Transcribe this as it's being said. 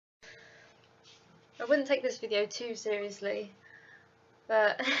I wouldn't take this video too seriously,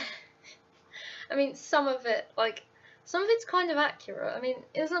 but I mean, some of it's kind of accurate. I mean,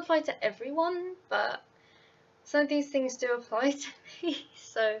 it doesn't apply to everyone, but some of these things do apply to me,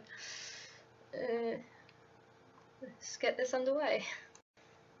 so let's get this underway.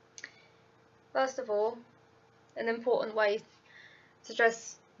 First of all, an important way to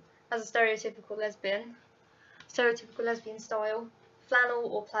dress as a stereotypical lesbian style, flannel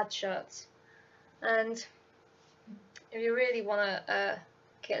or plaid shirts. And if you really want to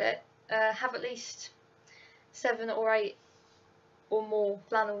kill it, have at least 7 or 8 or more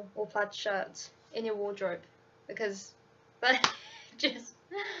flannel or plaid shirts in your wardrobe, because that's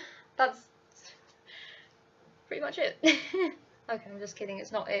pretty much it. Okay, I'm just kidding,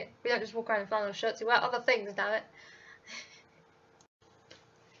 it's not it. We don't just walk around in flannel shirts, we wear other things, damn it.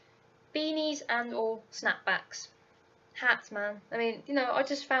 Beanies and or snapbacks. Hats, man. I mean, you know, I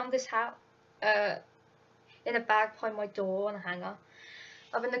just found this hat in a bag behind my door on a hanger.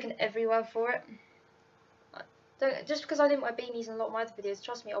 I've been looking everywhere for it. Just because I didn't wear beanies in a lot of my other videos,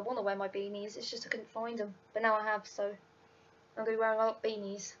 trust me, I want to wear my beanies, it's just I couldn't find them. But now I have, so I'm going to be wearing a lot of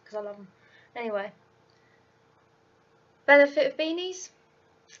beanies because I love them. Anyway. Benefit of beanies: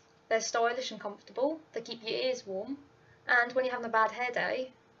 they're stylish and comfortable, they keep your ears warm, and when you're having a bad hair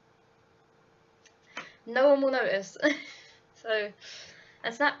day, no one will notice. So,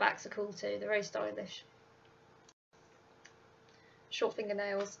 and snapbacks are cool too, they're very stylish. Short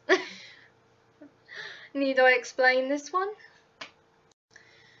fingernails. Need I explain this one?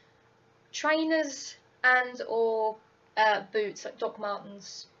 Trainers and or boots, like Doc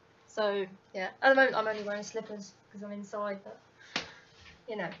Martens. So yeah, at the moment I'm only wearing slippers because I'm inside, but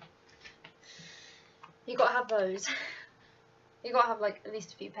you know, you gotta have those. You gotta have like at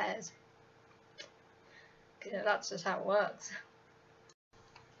least a few pairs. You know, that's just how it works.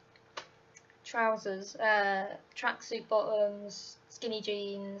 Trousers, tracksuit bottoms, skinny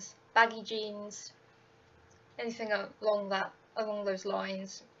jeans, baggy jeans, anything along those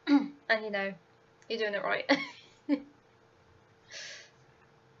lines. And you know, you're doing it right.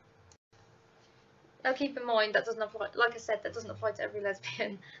 Now keep in mind that doesn't apply, like I said, that doesn't apply to every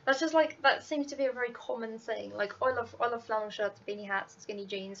lesbian. That's just like, that seems to be a very common thing. Like I love flannel shirts, beanie hats and skinny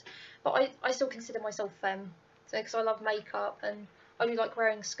jeans, but I still consider myself femme. So because I love makeup and I do like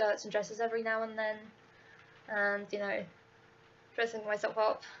wearing skirts and dresses every now and then, and you know, dressing myself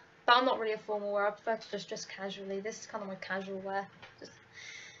up. But I'm not really a formal wear, I prefer to just dress casually. This is kind of my casual wear.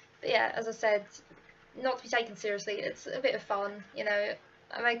 But yeah, as I said, not to be taken seriously, it's a bit of fun, you know.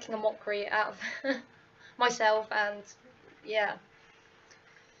 I'm making a mockery out of myself, and yeah.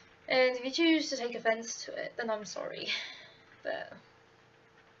 And if you choose to take offence to it, then I'm sorry. But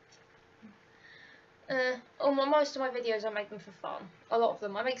most of my videos I make them for fun. A lot of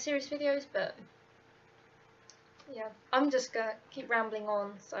them. I make serious videos, but yeah, I'm just gonna keep rambling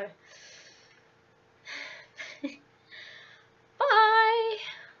on, so